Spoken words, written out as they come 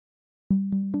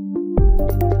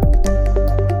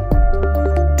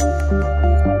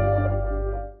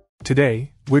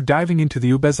Today, we're diving into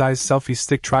the UBeesize Selfie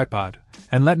Stick Tripod,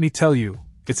 and let me tell you,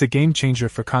 it's a game changer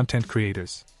for content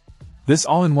creators. This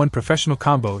all-in-one professional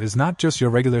combo is not just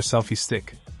your regular selfie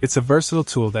stick, it's a versatile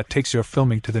tool that takes your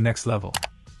filming to the next level.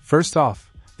 First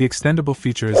off, the extendable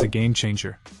feature is a game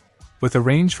changer. With a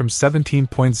range from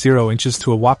 17.0 inches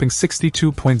to a whopping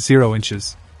 62.0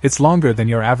 inches, it's longer than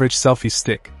your average selfie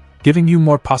stick, giving you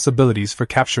more possibilities for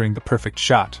capturing the perfect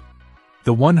shot.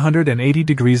 The 180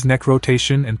 degrees neck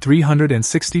rotation and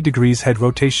 360 degrees head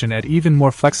rotation add even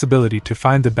more flexibility to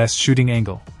find the best shooting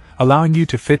angle, allowing you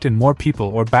to fit in more people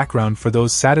or background for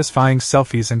those satisfying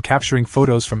selfies and capturing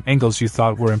photos from angles you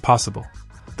thought were impossible.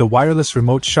 The wireless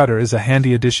remote shutter is a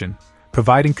handy addition,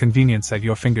 providing convenience at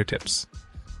your fingertips.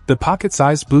 The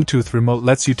pocket-sized Bluetooth remote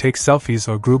lets you take selfies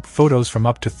or group photos from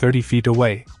up to 30 feet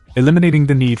away, eliminating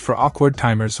the need for awkward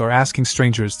timers or asking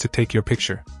strangers to take your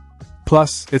picture.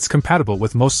 Plus, it's compatible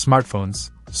with most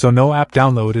smartphones, so no app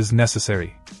download is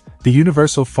necessary. The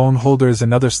universal phone holder is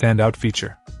another standout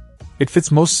feature. It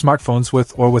fits most smartphones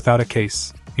with or without a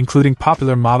case, including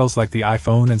popular models like the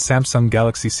iPhone and Samsung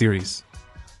Galaxy series.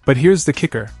 But here's the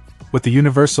kicker. With the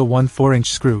universal 1/4-inch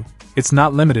screw, it's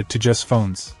not limited to just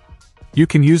phones. You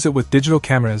can use it with digital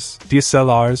cameras,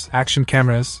 DSLRs, action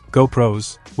cameras,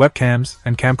 GoPros, webcams,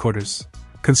 and camcorders.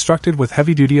 Constructed with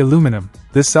heavy-duty aluminum,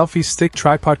 this selfie stick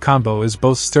tripod combo is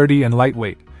both sturdy and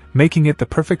lightweight, making it the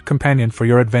perfect companion for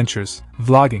your adventures,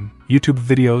 vlogging, YouTube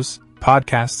videos,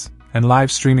 podcasts, and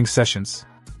live streaming sessions.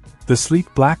 The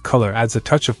sleek black color adds a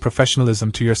touch of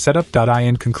professionalism to your setup.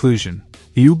 In conclusion,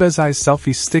 the UBeesize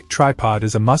Selfie Stick Tripod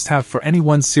is a must-have for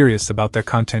anyone serious about their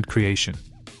content creation.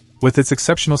 With its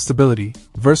exceptional stability,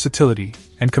 versatility,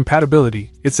 and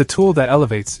compatibility, it's a tool that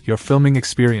elevates your filming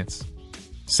experience.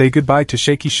 Say goodbye to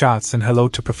shaky shots and hello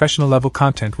to professional-level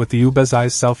content with the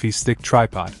UBeesize Selfie Stick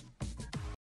Tripod.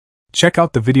 Check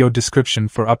out the video description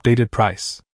for updated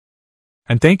price.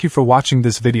 And thank you for watching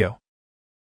this video.